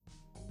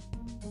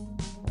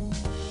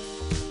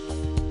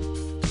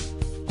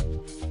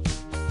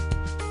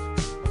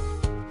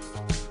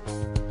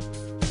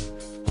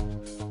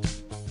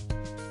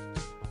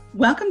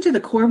Welcome to the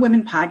Core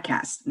Women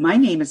Podcast. My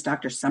name is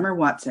Dr. Summer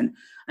Watson.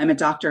 I'm a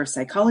doctor of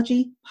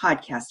psychology,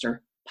 podcaster,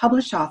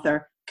 published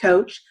author,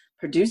 coach,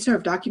 producer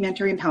of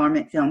documentary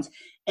empowerment films,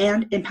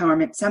 and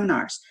empowerment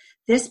seminars.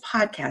 This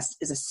podcast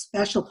is a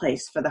special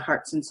place for the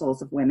hearts and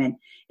souls of women.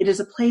 It is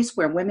a place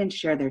where women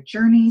share their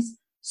journeys,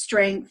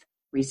 strength,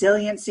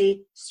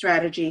 resiliency,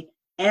 strategy,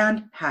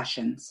 and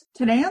passions.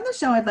 Today on the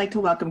show, I'd like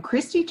to welcome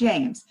Christie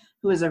James,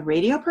 who is a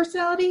radio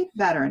personality,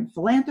 veteran,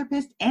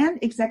 philanthropist, and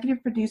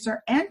executive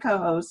producer and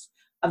co-host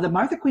of the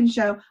Martha Quinn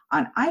Show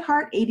on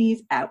iHeart80s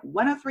at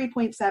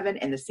 103.7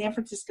 in the San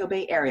Francisco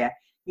Bay Area.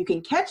 You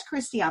can catch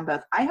Christie on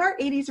both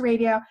iHeart80s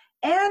Radio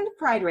and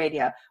Pride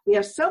Radio. We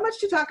have so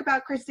much to talk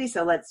about, Christie,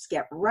 so let's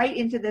get right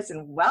into this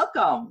and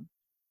welcome.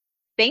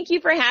 Thank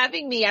you for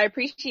having me. I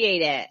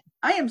appreciate it.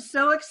 I am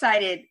so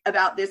excited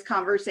about this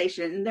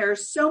conversation.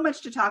 There's so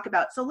much to talk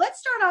about. So let's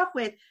start off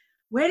with,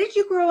 where did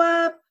you grow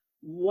up,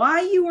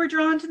 why you were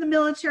drawn to the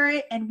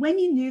military, and when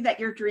you knew that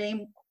your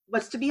dream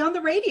was to be on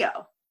the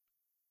radio?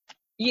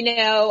 You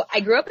know, I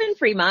grew up in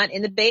Fremont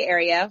in the Bay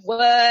Area.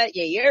 What?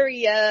 Yeah,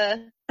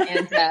 area.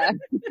 And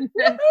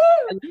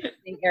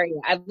area.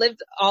 I've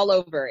lived all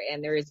over,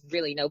 and there is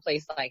really no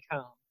place like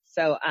home.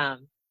 So,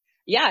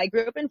 yeah, I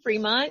grew up in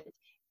Fremont,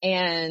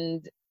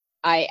 and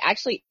I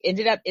actually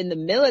ended up in the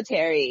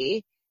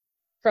military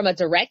from a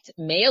direct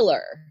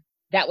mailer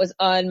that was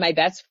on my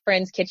best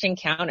friend's kitchen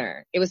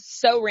counter. It was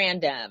so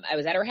random. I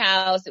was at her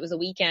house. It was a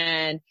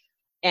weekend,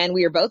 and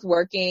we were both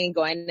working,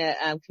 going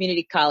to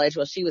community college.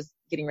 Well, she was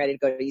getting ready to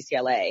go to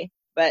UCLA.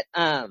 But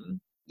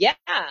yeah,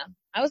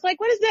 I was like,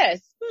 what is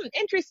this?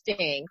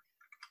 Interesting.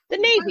 The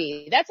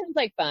Navy. That sounds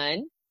like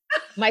fun.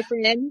 My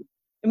friend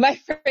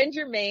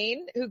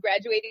Jermaine, who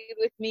graduated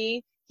with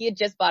me, he had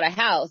just bought a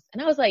house.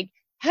 And I was like,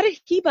 how did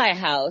he buy a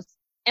house?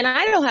 And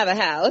I don't have a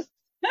house.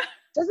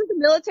 Doesn't the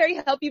military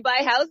help you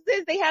buy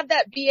houses? They have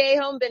that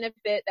VA home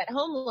benefit, that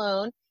home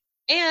loan,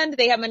 and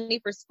they have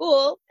money for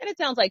school, and it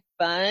sounds like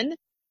fun.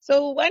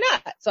 So why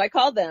not? So I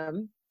called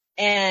them,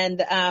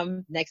 and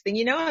next thing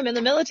you know, I'm in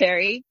the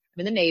military.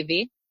 I'm in the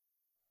Navy.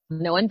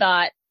 No one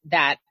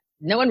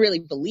really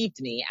believed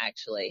me,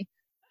 actually,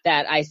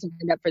 that I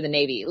signed up for the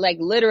Navy. Like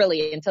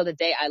literally until the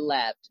day I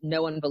left,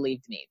 no one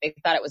believed me. They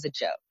thought it was a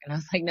joke. And I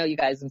was like, no, you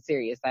guys, I'm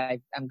serious.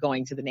 I'm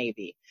going to the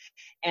Navy.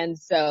 And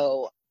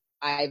so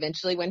I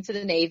eventually went to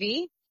the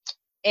Navy.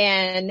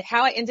 And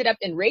how I ended up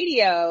in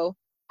radio,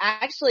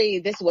 actually,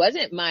 this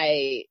wasn't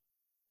my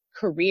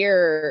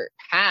career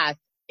path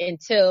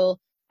until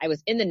I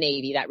was in the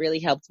Navy. That really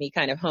helped me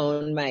kind of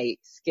hone my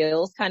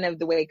skills, kind of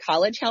the way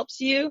college helps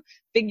you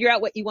figure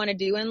out what you want to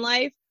do in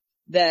life.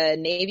 The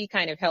Navy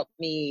kind of helped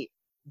me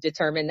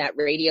determine that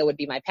radio would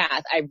be my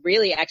path. I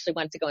really actually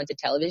wanted to go into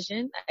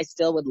television. I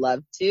still would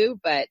love to,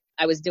 but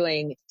I was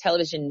doing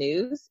television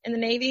news in the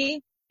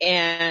Navy.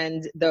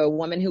 And the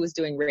woman who was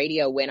doing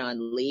radio went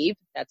on leave.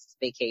 That's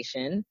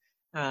vacation,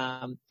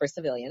 for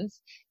civilians.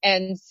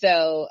 And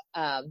so,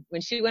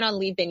 when she went on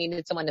leave, they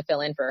needed someone to fill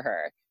in for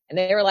her. And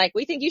they were like,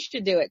 we think you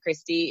should do it,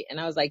 Christie. And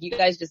I was like, you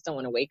guys just don't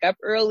want to wake up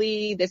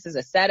early. This is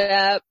a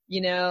setup,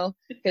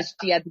 because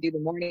she had to do the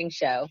morning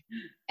show.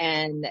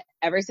 And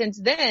ever since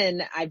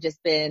then, I've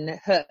just been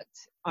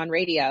hooked on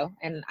radio,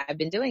 and I've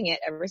been doing it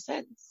ever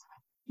since.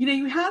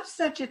 You have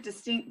such a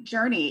distinct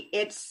journey.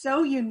 It's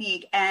so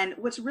unique. And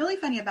what's really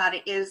funny about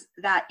it is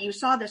that you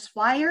saw this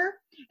flyer,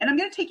 and I'm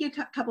going to take you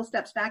a couple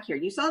steps back here.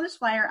 You saw this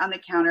flyer on the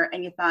counter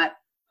and you thought,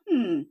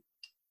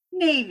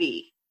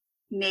 Navy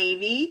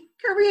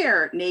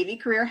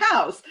career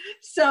house.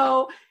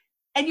 So,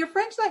 and your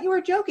friends thought you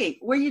were joking.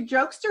 Were you a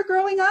jokester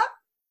growing up?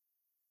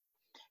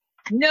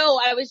 No,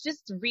 I was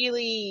just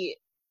really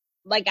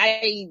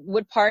I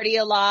would party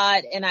a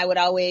lot, and I would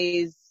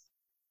always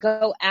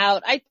go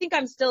out. I think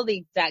I'm still the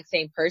exact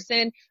same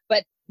person,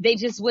 but they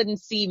just wouldn't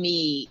see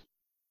me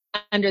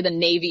under the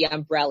Navy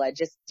umbrella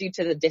just due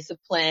to the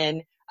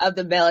discipline of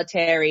the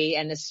military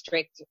and the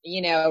strict,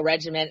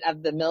 regiment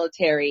of the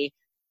military.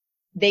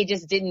 They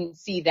just didn't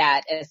see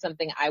that as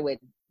something I would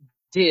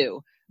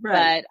do.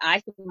 Right. But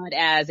I saw it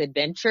as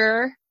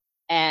adventure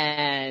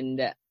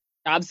and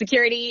job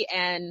security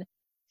and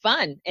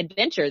fun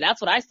adventure.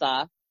 That's what I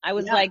saw. I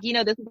was like,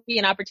 this would be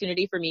an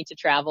opportunity for me to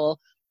travel.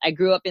 I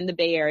grew up in the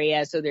Bay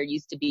Area, so there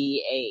used to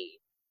be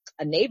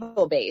a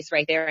naval base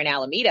right there in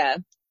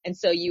Alameda. And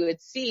so you would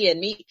see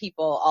and meet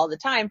people all the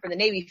time from the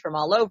Navy from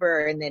all over.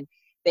 And then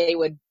they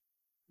would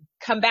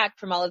come back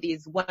from all of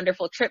these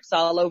wonderful trips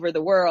all over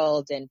the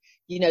world. And,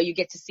 you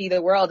get to see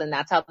the world, and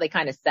that's how they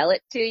kind of sell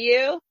it to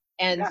you.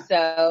 And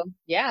so,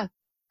 I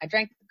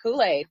drank the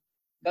Kool-Aid.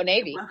 Go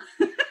Navy.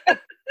 Here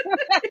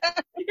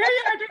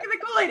you are drinking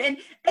the Kool-Aid. And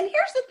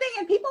here's the thing,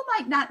 and people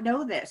might not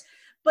know this,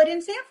 but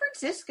in San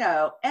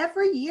Francisco,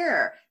 every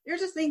year,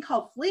 there's this thing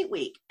called Fleet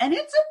Week, and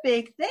it's a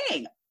big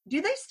thing. Do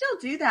they still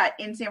do that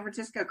in San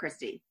Francisco,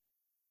 Christie?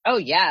 Oh,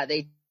 yeah,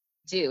 they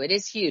do. It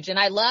is huge. And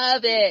I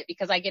love it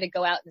because I get to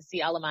go out and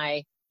see all of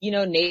my,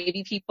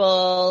 Navy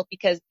people,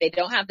 because they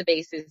don't have the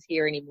bases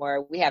here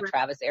anymore. We have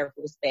Travis Air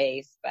Force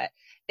Base, but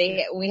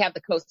we have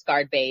the Coast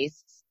Guard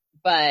base.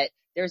 But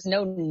there's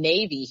no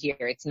Navy here.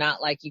 It's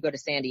not like you go to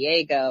San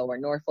Diego or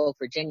Norfolk,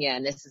 Virginia,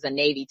 and this is a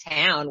Navy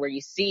town where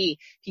you see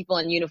people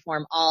in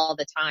uniform all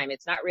the time.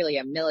 It's not really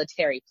a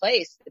military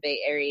place, the Bay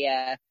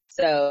Area.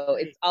 So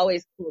it's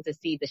always cool to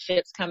see the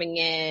ships coming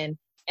in.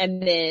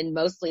 And then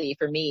mostly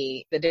for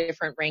me, the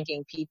different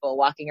ranking people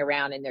walking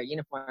around in their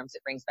uniforms,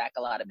 it brings back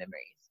a lot of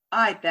memories.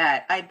 I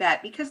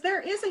bet, because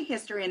there is a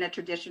history and a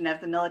tradition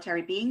of the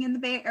military being in the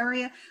Bay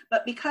Area,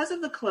 but because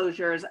of the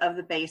closures of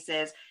the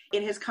bases,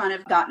 it has kind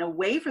of gotten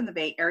away from the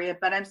Bay Area.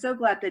 But I'm so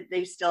glad that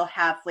they still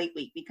have Fleet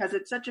Week, because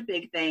it's such a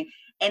big thing.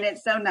 And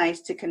it's so nice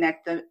to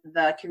connect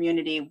the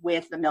community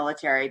with the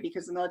military,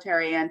 because the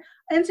military and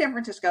San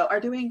Francisco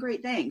are doing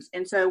great things.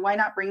 And so why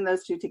not bring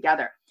those two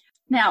together?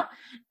 Now,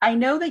 I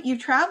know that you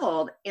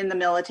traveled in the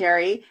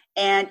military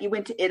and you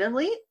went to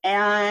Italy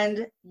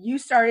and you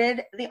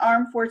started the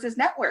Armed Forces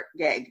Network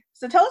gig.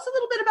 So tell us a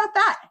little bit about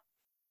that.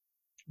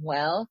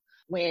 Well,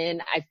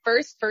 when I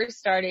first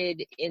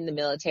started in the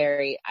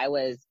military, I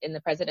was in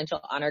the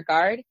Presidential Honor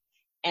Guard.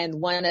 And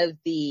one of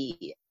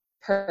the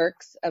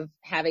perks of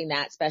having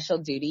that special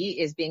duty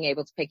is being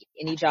able to pick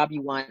any job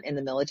you want in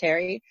the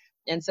military.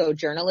 And so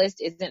journalist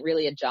isn't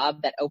really a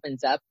job that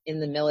opens up in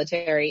the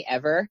military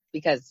ever,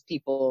 because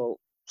people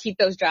keep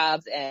those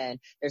jobs and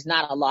there's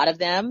not a lot of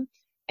them.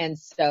 And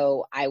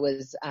so I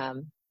was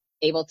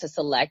able to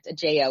select a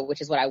JO, which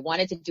is what I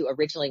wanted to do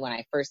originally when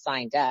I first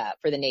signed up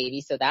for the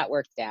Navy. So that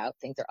worked out.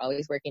 Things are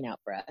always working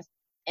out for us.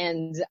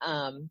 And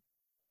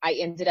I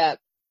ended up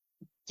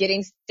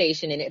getting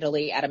stationed in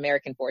Italy at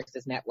American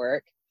Forces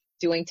Network,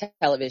 doing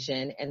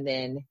television, and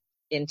then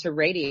into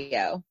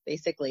radio,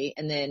 basically.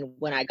 And then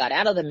when I got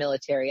out of the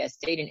military, I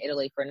stayed in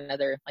Italy for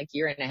another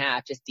year and a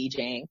half, just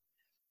DJing.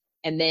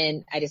 And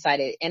then I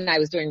decided, and I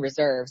was doing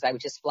reserves. I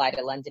would just fly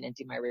to London and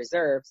do my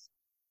reserves.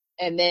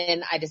 And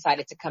then I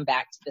decided to come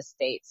back to the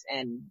States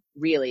and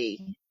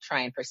really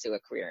try and pursue a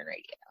career in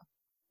radio.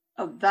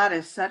 Oh, that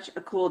is such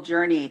a cool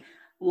journey.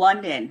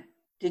 London,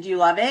 did you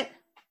love it?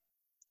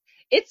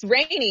 It's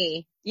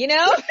rainy,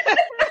 A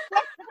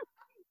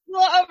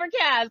little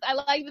overcast. I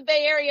like the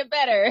Bay Area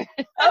better.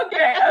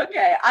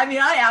 Okay. I mean,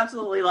 I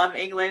absolutely love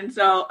England,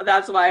 so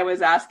that's why I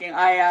was asking.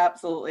 I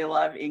absolutely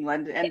love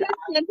England. And it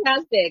is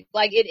fantastic.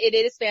 It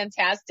is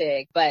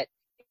fantastic, but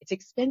it's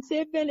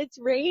expensive and it's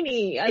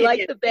rainy. I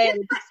like the Bay.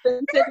 It's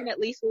expensive and at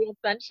least we have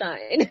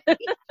sunshine.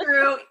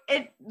 True.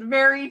 It's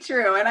very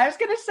true. And I was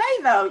going to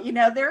say, though,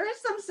 there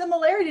is some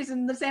similarities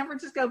in the San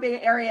Francisco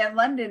Bay Area and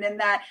London in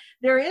that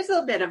there is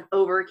a bit of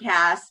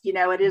overcast.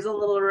 It is a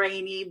little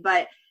rainy,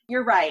 but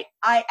you're right.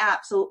 I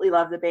absolutely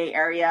love the Bay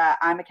Area.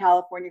 I'm a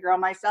California girl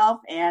myself,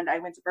 and I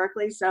went to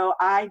Berkeley, so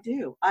I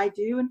do,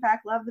 in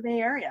fact, love the Bay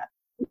Area.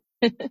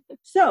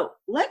 So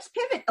let's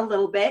pivot a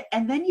little bit,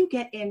 and then you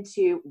get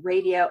into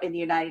radio in the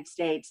United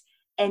States,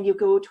 and you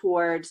go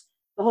towards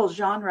the whole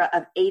genre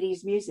of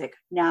 80s music.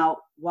 Now,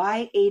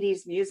 why 80s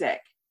music?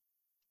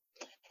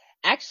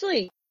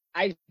 Actually,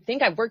 I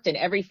think I've worked in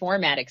every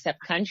format except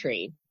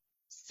country.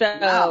 So,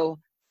 wow.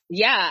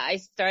 Yeah, I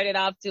started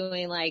off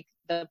doing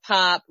the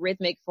pop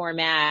rhythmic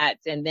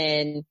formats, and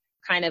then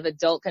kind of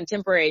adult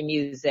contemporary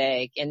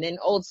music, and then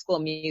old school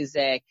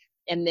music.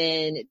 And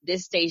then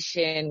this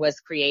station was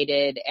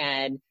created,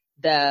 and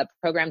the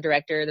program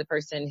director, the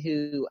person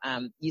who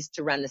used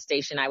to run the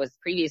station I was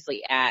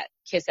previously at,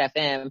 Kiss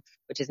FM,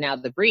 which is now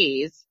The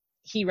Breeze,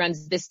 he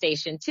runs this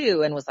station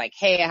too, and was like,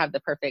 hey, I have the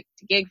perfect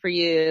gig for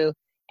you.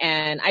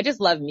 And I just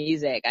love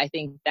music. I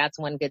think that's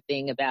one good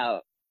thing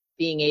about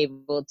being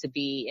able to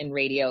be in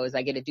radio is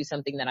I get to do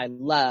something that I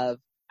love.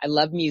 I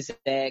love music.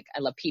 I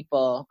love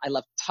people. I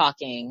love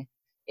talking.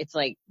 It's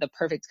the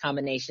perfect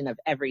combination of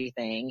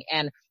everything.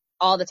 And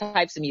all the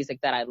types of music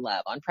that I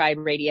love. On Pride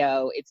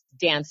Radio, it's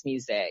dance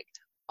music.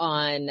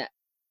 On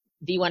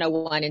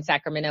V101 in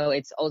Sacramento,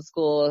 it's old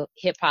school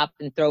hip hop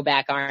and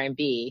throwback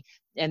R&B.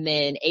 And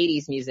then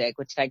 80s music,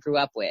 which I grew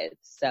up with.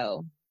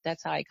 So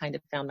that's how I kind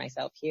of found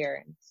myself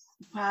here.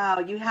 Wow,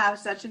 you have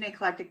such an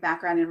eclectic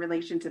background in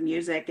relation to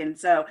music. And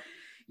so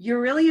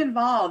you're really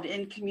involved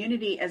in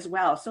community as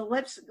well. So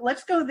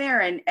let's go there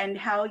and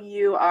how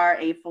you are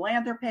a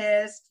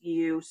philanthropist,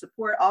 you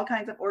support all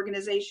kinds of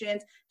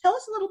organizations. Tell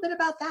us a little bit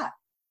about that.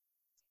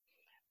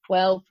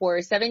 Well,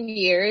 for 7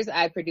 years,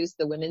 I produced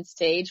the women's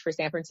stage for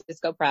San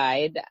Francisco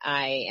Pride.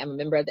 I am a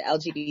member of the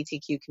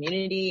LGBTQ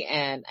community,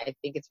 and I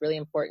think it's really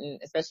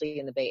important, especially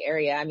in the Bay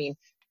Area. I mean,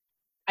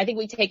 I think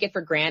we take it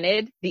for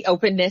granted, the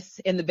openness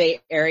in the Bay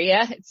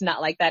Area. It's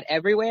not like that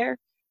everywhere.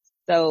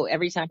 So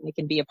every time I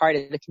can be a part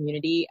of the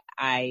community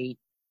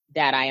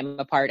that I am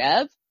a part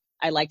of,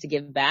 I like to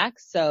give back.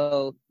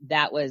 So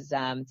that was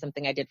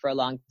something I did for a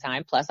long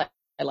time. Plus,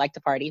 I like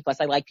to party. Plus,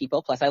 I like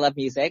people. Plus, I love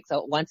music.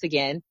 So once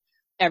again,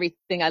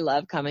 everything I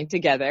love coming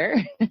together.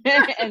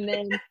 And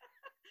then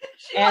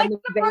and the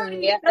Bay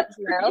Area as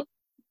well.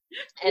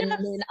 And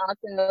yes. Then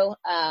also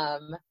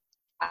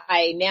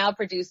I now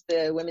produce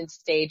the women's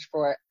stage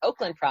for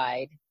Oakland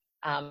Pride.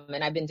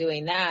 And I've been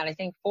doing that, I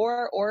think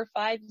 4 or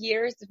 5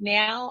 years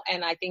now.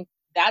 And I think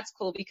that's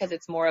cool because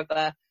it's more of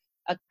a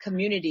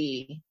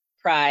community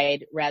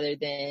pride rather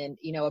than,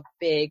 a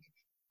big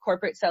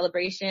corporate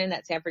celebration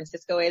that San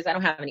Francisco is. I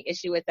don't have any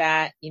issue with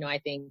that. You know, I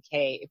think,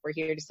 hey, if we're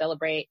here to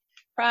celebrate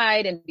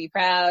pride and be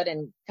proud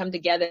and come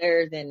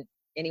together, then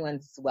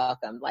anyone's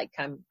welcome. Like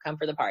come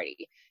for the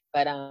party.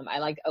 But I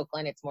like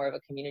Oakland. It's more of a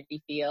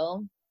community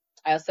feel.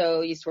 I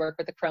also used to work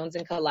with the Crohn's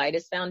and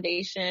Colitis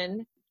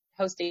Foundation,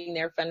 hosting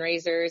their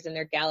fundraisers and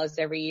their galas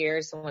every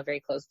year. Someone very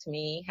close to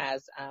me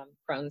has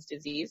Crohn's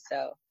disease.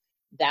 So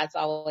that's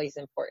always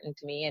important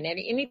to me. And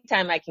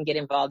anytime I can get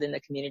involved in the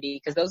community,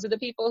 because those are the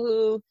people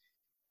who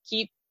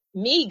keep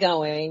me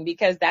going,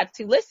 because that's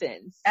who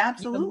listens.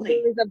 Absolutely.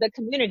 Members of the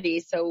community.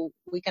 So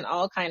we can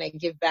all kind of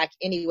give back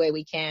any way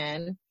we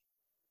can.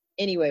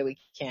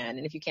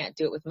 And if you can't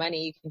do it with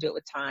money, you can do it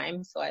with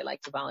time. So I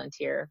like to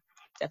volunteer,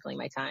 definitely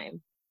my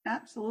time.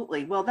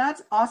 Absolutely. Well,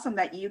 that's awesome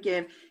that you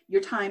give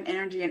your time,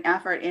 energy, and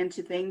effort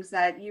into things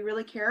that you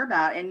really care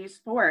about and you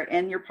support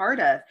and you're part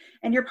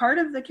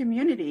of the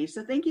community.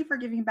 So thank you for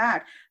giving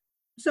back.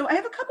 So I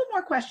have a couple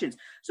more questions.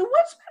 So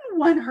what's been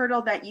one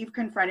hurdle that you've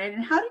confronted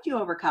and how did you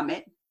overcome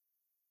it?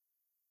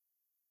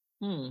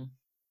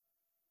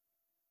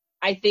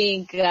 I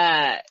think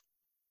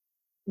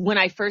when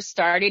I first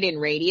started in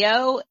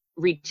radio,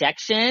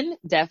 rejection,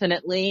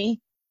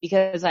 definitely.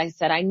 Because I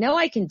said, I know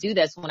I can do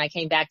this when I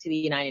came back to the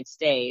United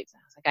States. I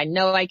was like, I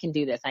know I can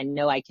do this. I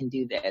know I can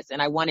do this. And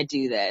I want to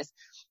do this.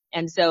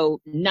 And so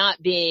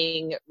not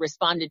being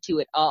responded to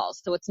at all.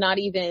 So it's not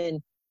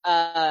even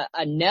a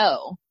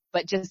no,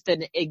 but just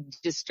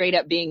straight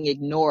up being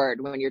ignored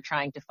when you're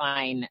trying to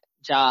find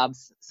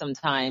jobs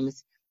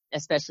sometimes,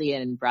 especially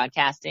in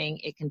broadcasting.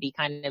 It can be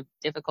kind of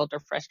difficult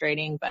or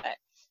frustrating, but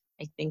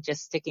I think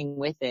just sticking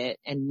with it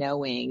and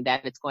knowing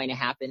that it's going to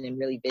happen and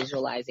really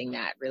visualizing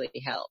that really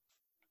helps.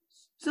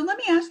 So let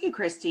me ask you,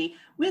 Christie,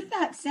 with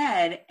that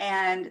said,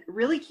 and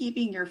really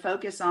keeping your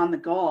focus on the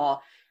goal,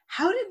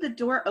 how did the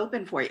door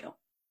open for you?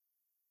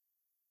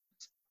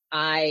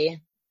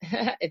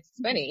 It's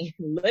funny,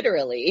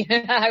 literally.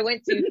 I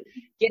went to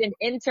get an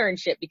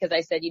internship because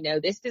I said,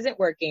 this isn't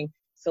working.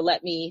 So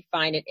let me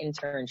find an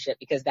internship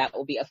because that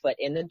will be a foot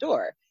in the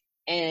door.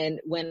 And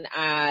when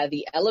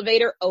the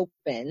elevator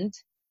opened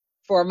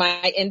for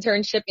my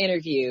internship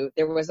interview,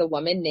 there was a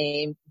woman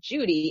named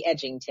Judy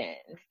Edgington.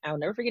 I'll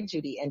never forget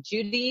Judy. And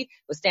Judy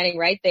was standing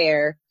right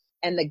there.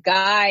 And the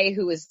guy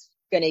who was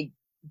going to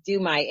do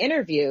my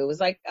interview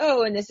was like,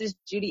 oh, and this is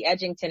Judy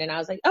Edgington. And I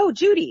was like, oh,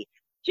 Judy,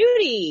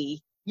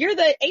 you're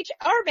the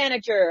HR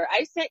manager.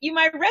 I sent you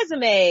my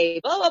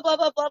resume, blah, blah, blah,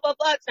 blah, blah, blah,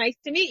 blah. It's nice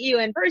to meet you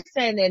in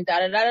person and da,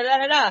 da, da, da, da,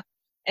 da, da.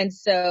 And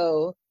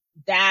so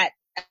that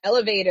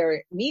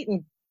elevator meet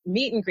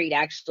and greet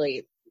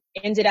actually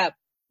ended up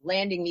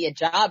landing me a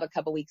job a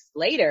couple weeks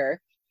later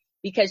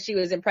because she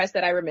was impressed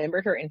that I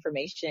remembered her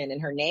information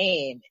and her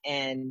name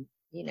and,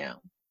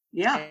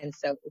 Yeah. And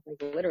so it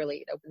like literally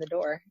it opened the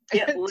door.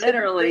 Yeah,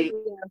 literally.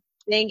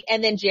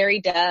 And then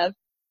Jerry Dove,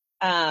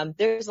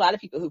 there's a lot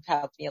of people who've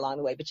helped me along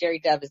the way, but Jerry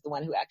Dove is the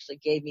one who actually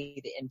gave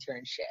me the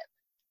internship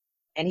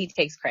and he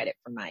takes credit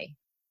for my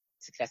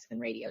success in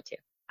radio too.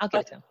 I'll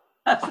give it to him.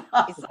 That's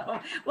awesome.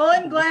 Well,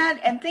 I'm glad,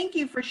 and thank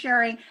you for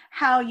sharing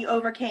how you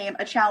overcame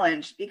a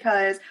challenge,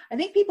 because I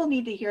think people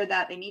need to hear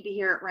that. They need to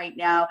hear it right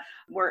now.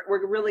 We're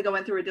really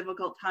going through a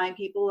difficult time.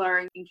 People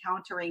are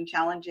encountering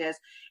challenges,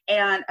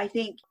 and I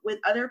think with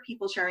other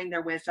people sharing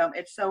their wisdom,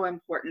 it's so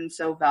important,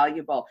 so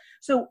valuable.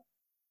 So,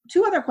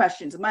 two other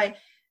questions. The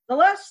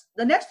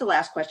next to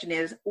last question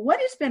is,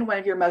 what has been one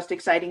of your most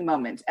exciting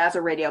moments as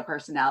a radio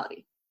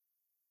personality?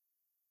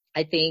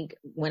 I think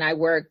when I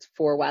worked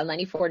for Wild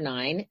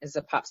 94.9 as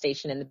a pop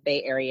station in the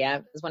Bay Area,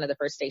 it was one of the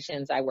first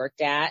stations I worked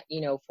at,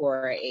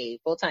 for a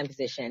full-time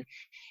position.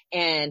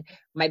 And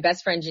my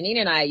best friend Janine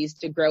and I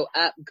used to grow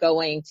up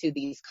going to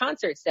these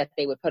concerts that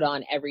they would put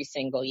on every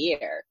single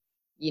year.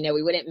 We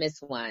wouldn't miss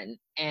one.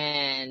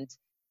 And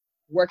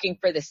working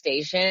for the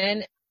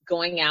station,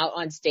 going out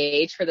on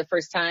stage for the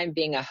first time,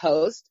 being a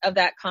host of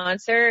that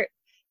concert,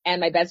 and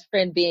my best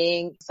friend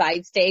being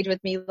side stage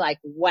with me, like,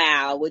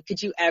 wow,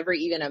 could you ever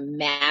even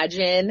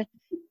imagine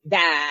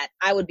that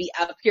I would be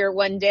up here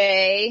one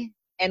day?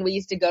 And we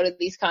used to go to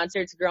these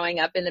concerts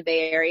growing up in the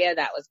Bay Area.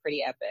 That was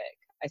pretty epic.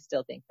 I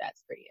still think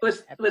that's pretty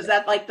epic. Was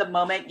that like the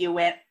moment you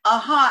went,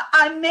 aha,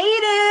 I made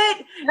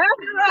it? Here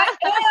I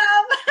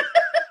am.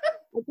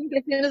 I think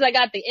as soon as I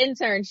got the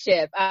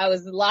internship, I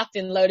was locked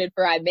and loaded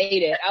for I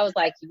made it. I was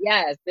like,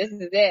 yes, this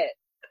is it.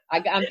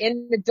 I'm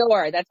in the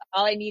door. That's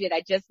all I needed.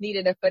 I just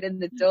needed a foot in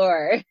the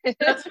door.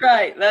 That's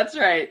right.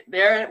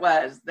 There it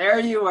was. There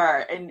you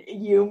are, and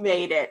you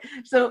made it.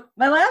 So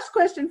my last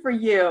question for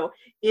you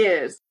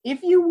is,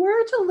 if you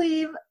were to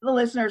leave the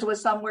listeners with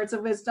some words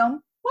of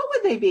wisdom, what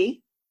would they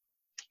be?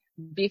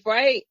 Before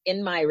I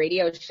end my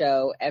radio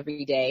show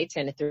every day,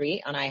 10 to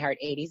 3 on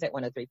iHeart80s at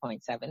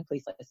 103.7,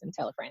 please listen,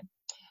 tell a friend.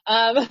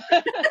 I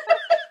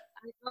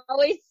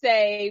always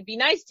say, be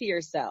nice to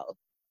yourself.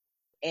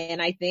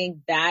 And I think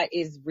that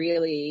is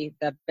really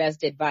the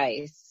best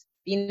advice.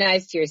 Be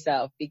nice to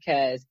yourself,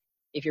 because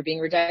if you're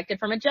being rejected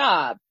from a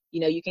job,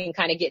 you can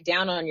kind of get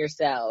down on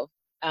yourself.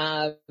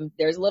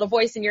 There's a little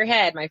voice in your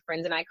head, my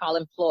friends and I call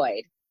him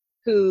Floyd,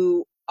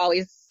 who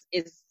always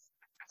is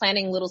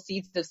planting little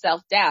seeds of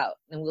self-doubt,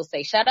 and we'll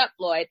say, shut up,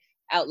 Floyd,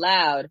 out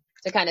loud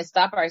to kind of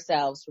stop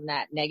ourselves from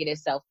that negative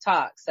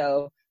self-talk.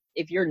 So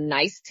if you're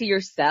nice to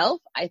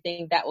yourself, I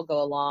think that will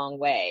go a long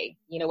way.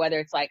 You know, whether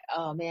it's like,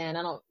 oh man,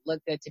 I don't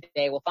look good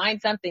today. Well, find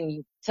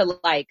something to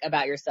like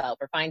about yourself,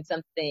 or find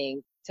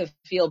something to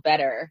feel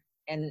better.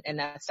 And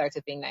that starts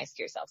with being nice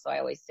to yourself. So I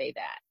always say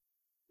that.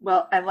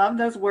 Well, I love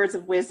those words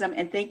of wisdom.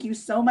 And thank you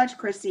so much,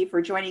 Christie,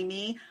 for joining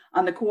me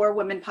on the Core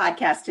Women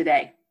podcast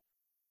today.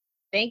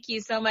 Thank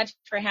you so much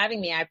for having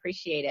me. I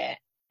appreciate it.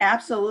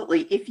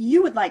 Absolutely. If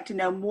you would like to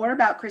know more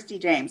about Christie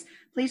James,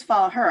 please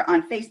follow her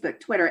on Facebook,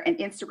 Twitter, and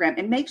Instagram.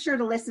 And make sure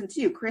to listen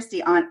to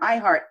Christie on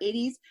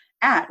iHeart80s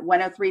at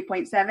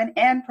 103.7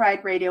 and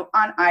Pride Radio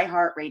on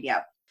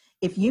iHeartRadio.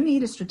 If you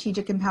need a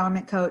strategic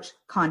empowerment coach,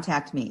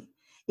 contact me.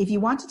 If you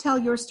want to tell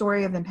your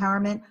story of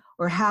empowerment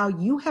or how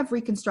you have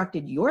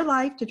reconstructed your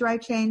life to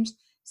drive change,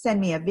 send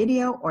me a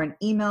video or an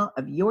email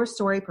of your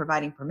story,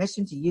 providing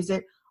permission to use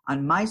it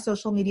on my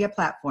social media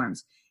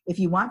platforms. If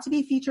you want to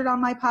be featured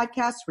on my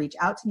podcast, reach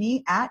out to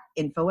me at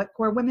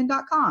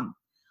info@corewomen.com.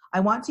 I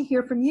want to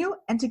hear from you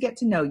and to get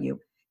to know you.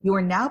 You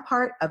are now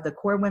part of the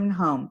Core Women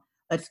home.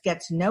 Let's get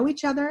to know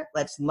each other.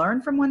 Let's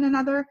learn from one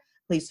another.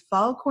 Please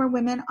follow Core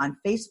Women on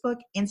Facebook,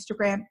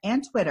 Instagram,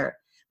 and Twitter.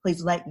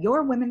 Please let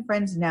your women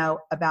friends know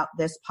about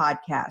this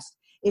podcast.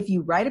 If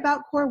you write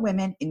about Core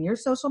Women in your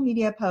social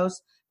media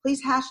posts,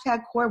 please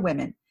hashtag Core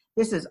Women.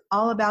 This is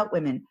all about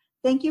women.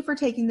 Thank you for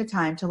taking the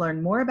time to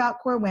learn more about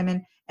Core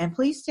Women, and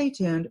please stay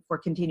tuned for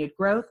continued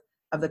growth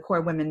of the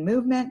Core Women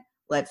movement.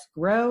 Let's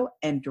grow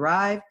and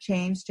drive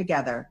change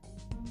together.